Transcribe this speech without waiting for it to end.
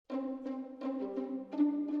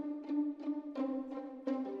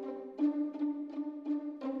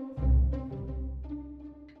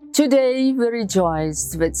Today we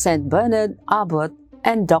rejoice with Saint Bernard, Abbot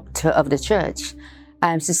and Doctor of the Church.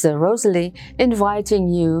 I'm Sister Rosalie, inviting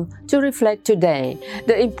you to reflect today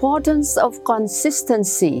the importance of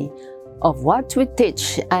consistency of what we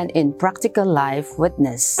teach and in practical life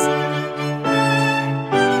witness.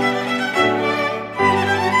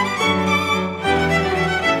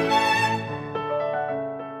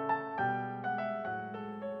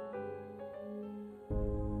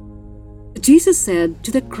 Jesus said to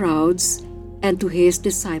the crowds and to his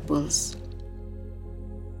disciples,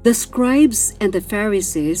 "The scribes and the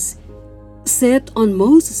Pharisees sit on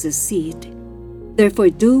Moses' seat. Therefore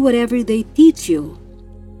do whatever they teach you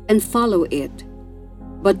and follow it.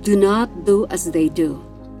 But do not do as they do,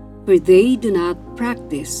 for they do not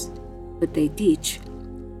practice what they teach.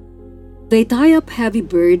 They tie up heavy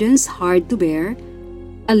burdens hard to bear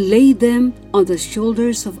and lay them on the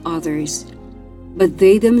shoulders of others, but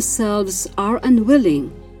they themselves are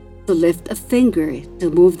unwilling to lift a finger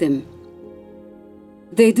to move them.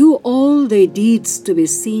 They do all their deeds to be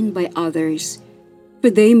seen by others, for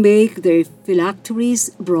they make their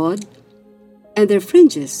phylacteries broad and their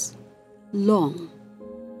fringes long.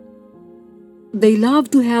 They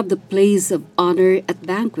love to have the place of honor at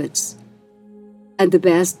banquets and the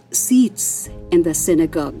best seats in the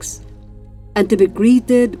synagogues, and to be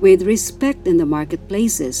greeted with respect in the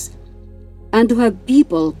marketplaces, and to have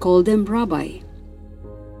people call them Rabbi.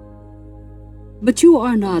 But you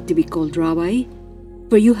are not to be called Rabbi,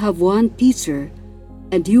 for you have one teacher,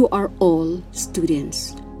 and you are all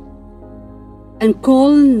students. And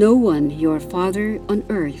call no one your father on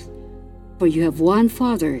earth, for you have one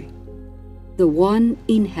Father, the one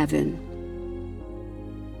in heaven.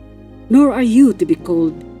 Nor are you to be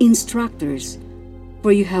called instructors,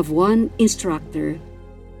 for you have one instructor,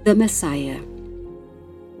 the Messiah.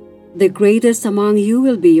 The greatest among you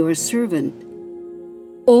will be your servant.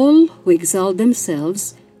 All who exalt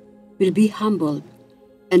themselves will be humbled,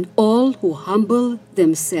 and all who humble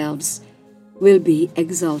themselves will be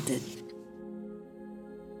exalted."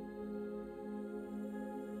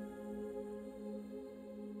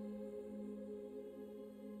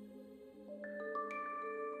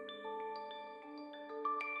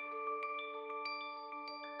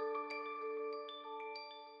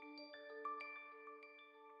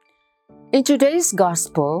 In today's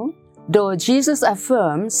Gospel, though Jesus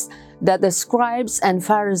affirms that the scribes and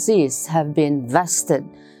Pharisees have been vested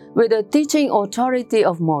with the teaching authority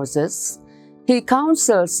of Moses, he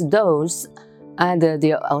counsels those under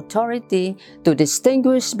their authority to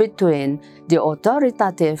distinguish between the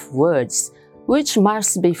authoritative words, which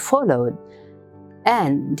must be followed,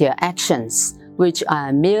 and their actions, which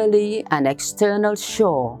are merely an external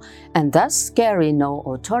show and thus carry no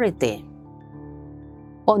authority.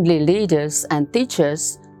 Only leaders and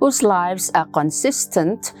teachers whose lives are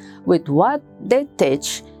consistent with what they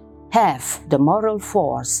teach have the moral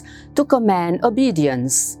force to command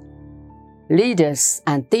obedience. Leaders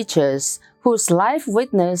and teachers whose life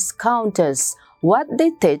witness counters what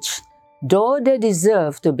they teach, though they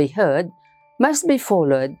deserve to be heard, must be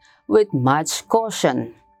followed with much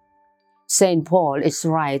caution. St. Paul is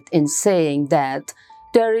right in saying that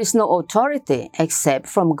there is no authority except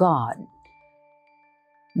from God.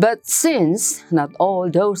 But since not all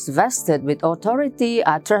those vested with authority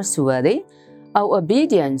are trustworthy, our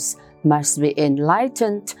obedience must be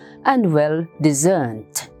enlightened and well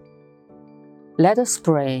discerned. Let us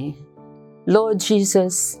pray. Lord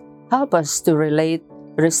Jesus, help us to relate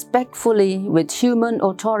respectfully with human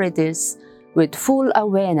authorities with full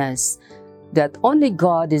awareness that only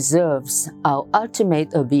God deserves our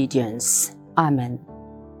ultimate obedience. Amen.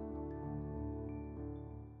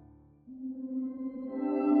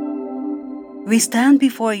 We stand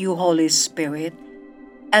before you, Holy Spirit,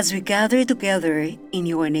 as we gather together in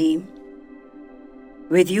your name.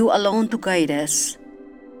 With you alone to guide us,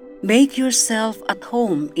 make yourself at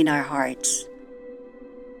home in our hearts.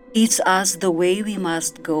 Teach us the way we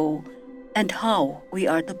must go and how we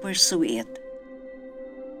are to pursue it.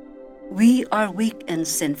 We are weak and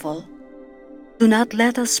sinful. Do not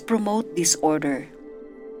let us promote disorder.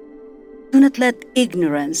 Do not let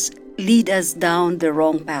ignorance lead us down the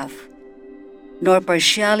wrong path, nor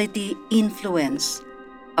partiality influence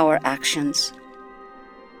our actions.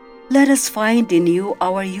 Let us find in you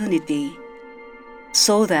our unity,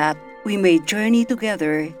 so that we may journey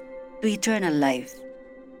together to eternal life,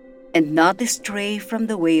 and not stray from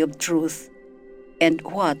the way of truth and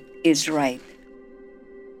what is right.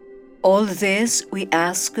 All this we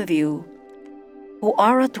ask of you, who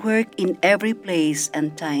are at work in every place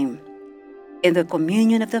and time, in the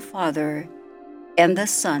communion of the Father and the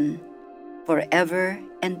Son, forever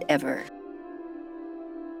and ever.